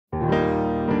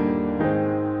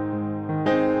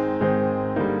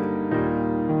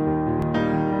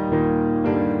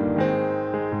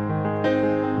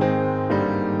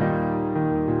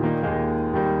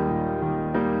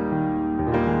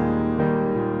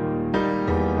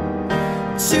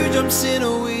two jumps in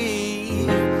a week.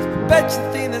 Bet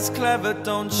you think that's clever,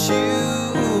 don't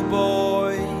you,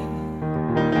 boy?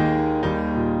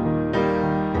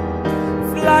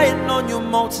 Flying on your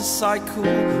motorcycle,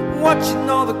 watching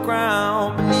all the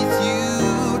ground beneath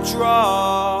you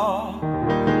drop.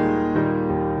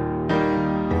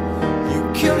 You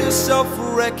kill yourself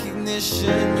for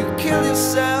recognition, you kill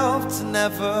yourself to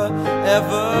never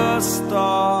ever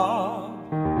stop.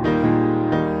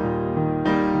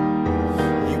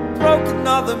 You broke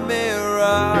another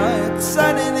mirror,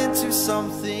 turning into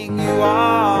something you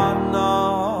are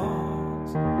not.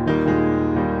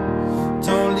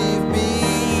 Don't leave me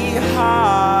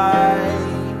high,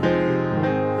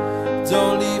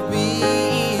 don't leave me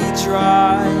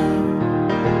dry,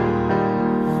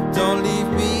 don't leave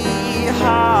me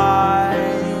high,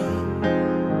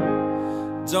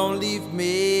 don't leave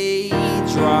me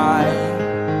dry.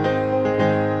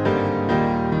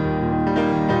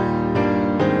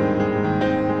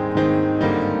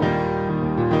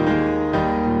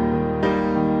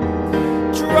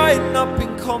 Drying up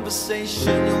in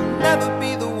conversation, you'll never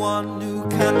be the one who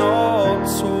cannot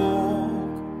talk.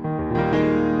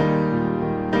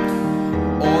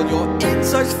 All your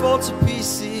insides fall to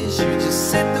pieces, you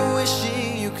just sit there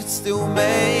wishing you could still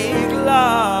make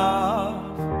love.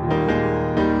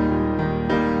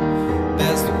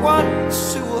 There's the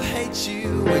ones who will hate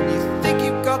you when you think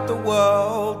you've got the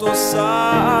world all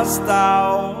sussed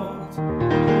out.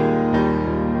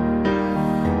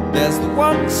 There's the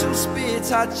ones who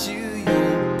spit at you,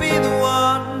 you'll be the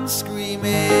one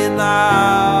screaming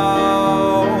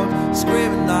out,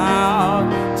 screaming out.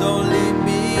 Don't leave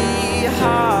me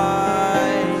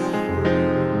high,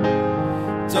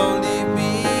 don't leave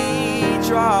me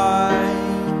dry,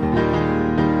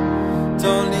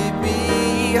 don't leave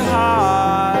me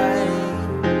high,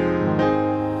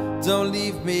 don't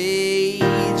leave me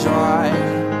dry.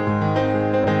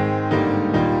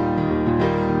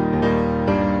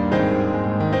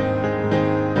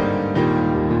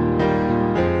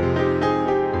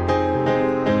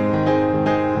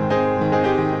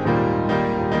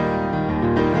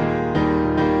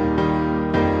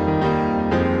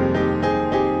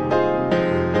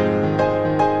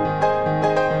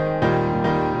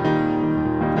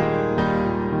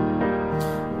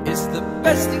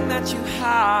 Best thing that you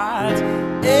had,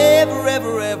 ever,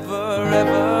 ever, ever,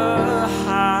 ever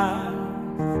had.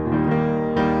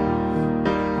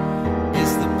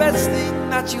 It's the best thing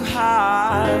that you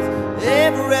had,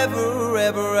 ever, ever,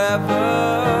 ever,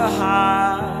 ever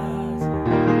had.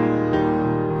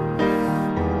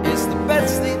 It's the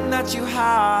best thing that you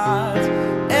had,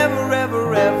 ever,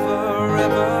 ever, ever,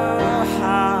 ever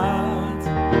had.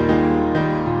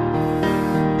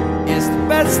 It's the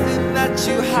best thing that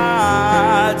you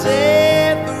had,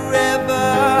 ever,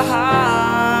 ever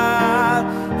had,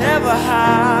 ever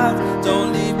had.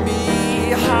 Don't leave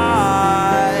me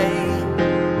high,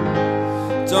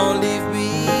 don't leave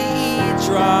me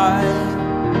dry,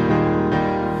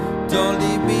 don't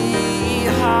leave me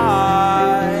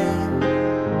high,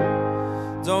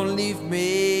 don't leave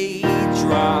me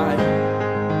dry.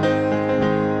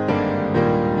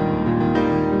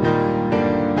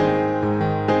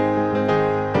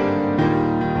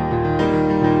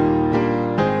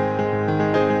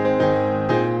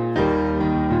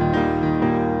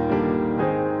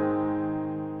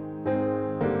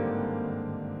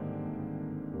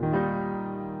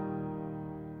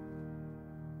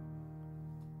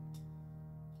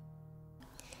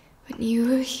 When you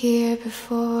were here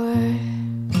before,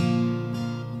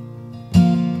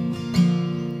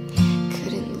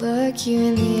 couldn't look you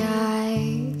in the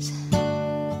eyes.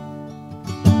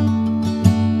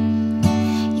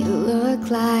 You look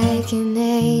like an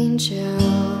angel.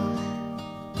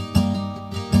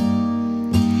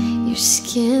 Your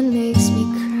skin makes me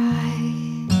cry.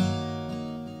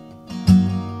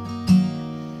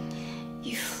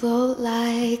 You float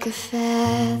like a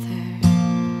feather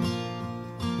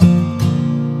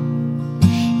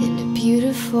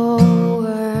beautiful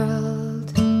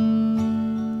world.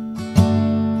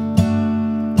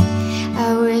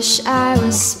 I wish I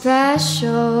was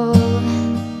special.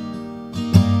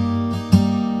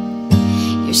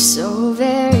 You're so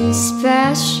very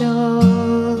special,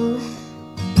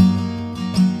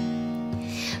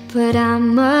 but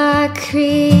I'm a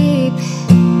creep.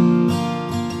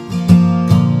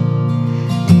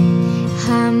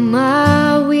 I'm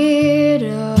a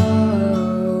weirdo.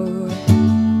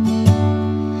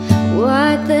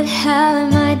 What the hell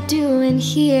am I doing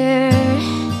here?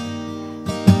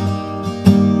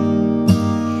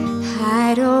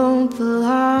 I don't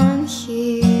belong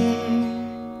here.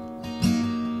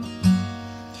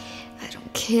 I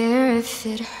don't care if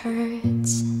it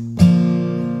hurts.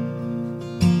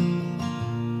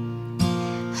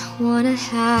 I wanna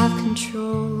have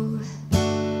control.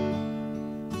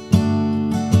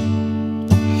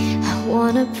 I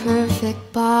want a perfect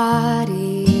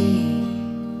body.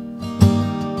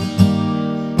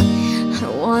 I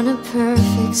want a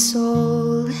perfect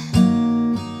soul.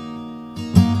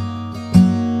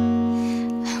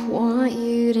 I want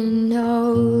you to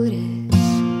notice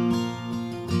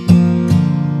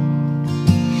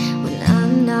when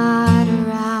I'm not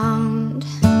around.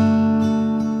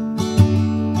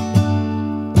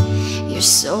 You're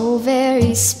so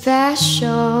very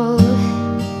special.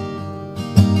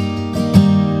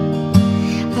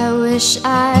 I wish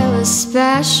I was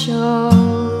special.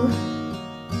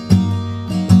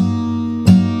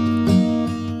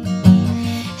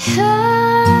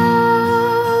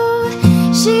 Oh,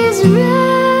 she's running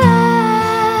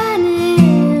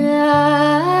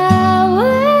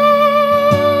away.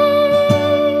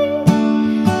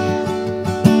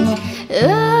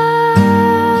 Oh,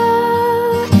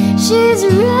 she's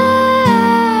running.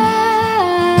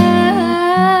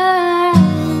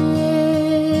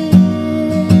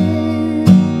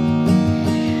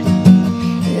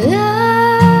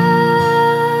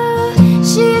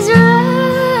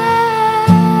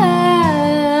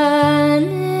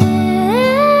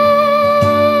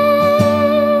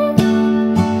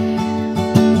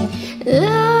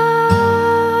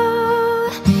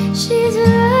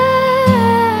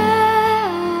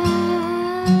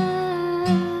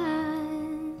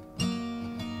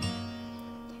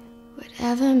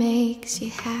 Whatever makes you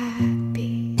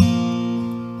happy,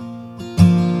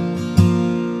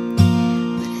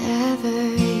 whatever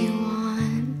you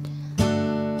want.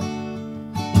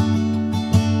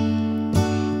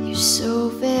 You're so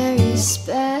very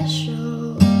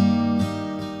special.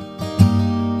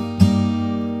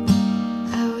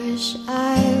 I wish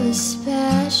I was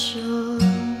special.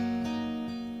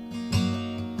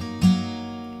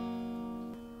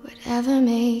 Whatever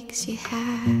makes you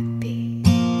happy.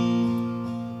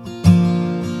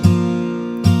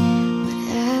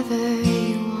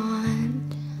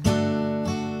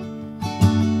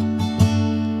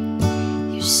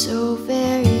 So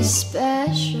very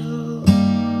special.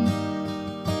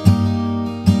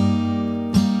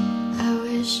 I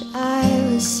wish I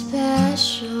was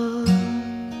special.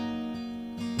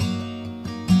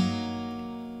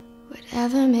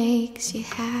 Whatever makes you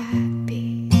happy.